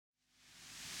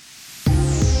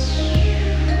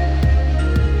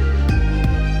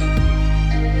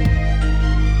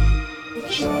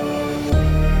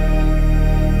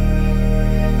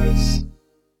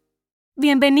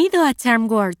Bienvenido a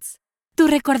Charm Words, tu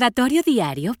recordatorio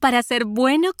diario para ser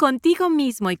bueno contigo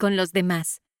mismo y con los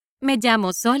demás. Me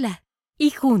llamo Sola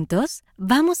y juntos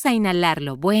vamos a inhalar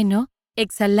lo bueno,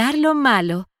 exhalar lo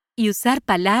malo y usar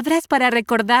palabras para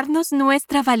recordarnos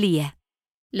nuestra valía.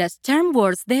 Las Charm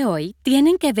Words de hoy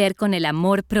tienen que ver con el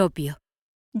amor propio,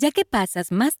 ya que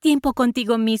pasas más tiempo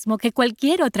contigo mismo que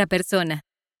cualquier otra persona.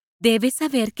 Debes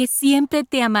saber que siempre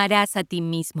te amarás a ti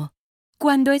mismo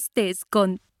cuando estés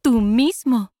con tú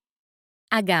mismo.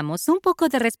 Hagamos un poco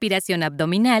de respiración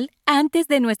abdominal antes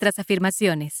de nuestras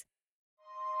afirmaciones.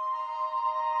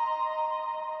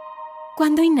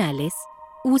 Cuando inhales,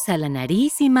 usa la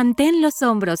nariz y mantén los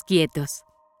hombros quietos.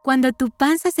 Cuando tu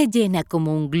panza se llena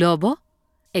como un globo,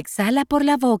 exhala por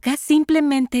la boca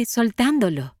simplemente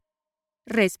soltándolo.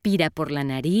 Respira por la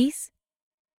nariz,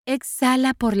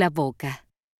 exhala por la boca.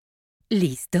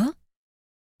 ¿Listo?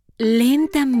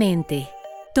 Lentamente,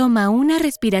 toma una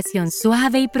respiración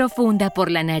suave y profunda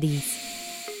por la nariz.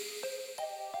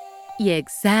 Y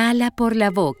exhala por la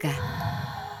boca.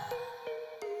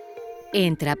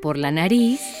 Entra por la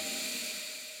nariz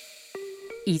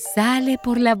y sale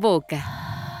por la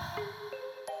boca.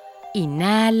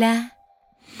 Inhala.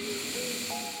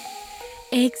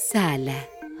 Exhala.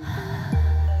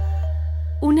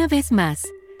 Una vez más.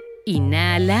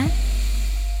 Inhala.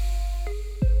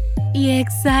 Y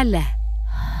exhala.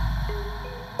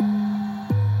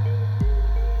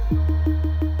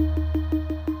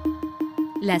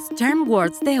 Las Charm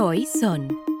Words de hoy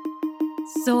son: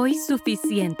 soy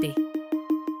suficiente.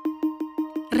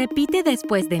 Repite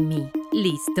después de mí.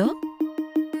 ¿Listo?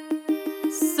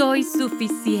 Soy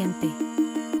suficiente.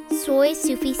 Soy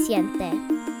suficiente.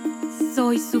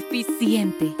 Soy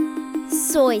suficiente.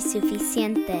 Soy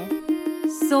suficiente.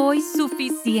 Soy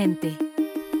suficiente.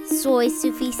 Soy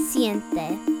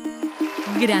suficiente.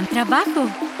 ¡Gran trabajo!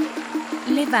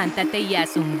 Levántate y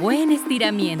haz un buen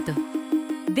estiramiento.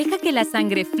 Deja que la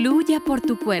sangre fluya por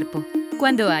tu cuerpo.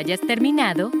 Cuando hayas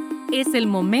terminado, es el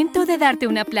momento de darte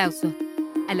un aplauso.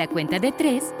 A la cuenta de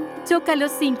 3, choca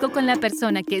los 5 con la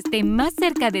persona que esté más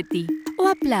cerca de ti. O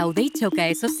aplaude y choca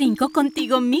esos 5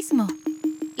 contigo mismo.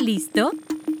 ¿Listo?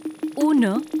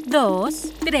 1,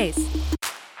 2, 3.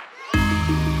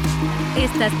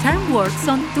 Estas Charm Words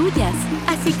son tuyas,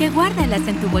 así que guárdalas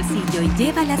en tu bolsillo y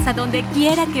llévalas a donde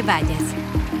quiera que vayas.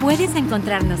 Puedes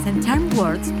encontrarnos en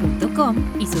charmwords.com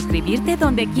y suscribirte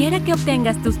donde quiera que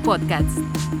obtengas tus podcasts.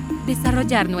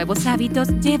 Desarrollar nuevos hábitos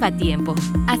lleva tiempo,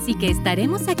 así que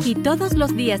estaremos aquí todos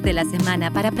los días de la semana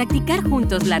para practicar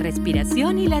juntos la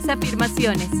respiración y las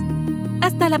afirmaciones.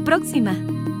 ¡Hasta la próxima!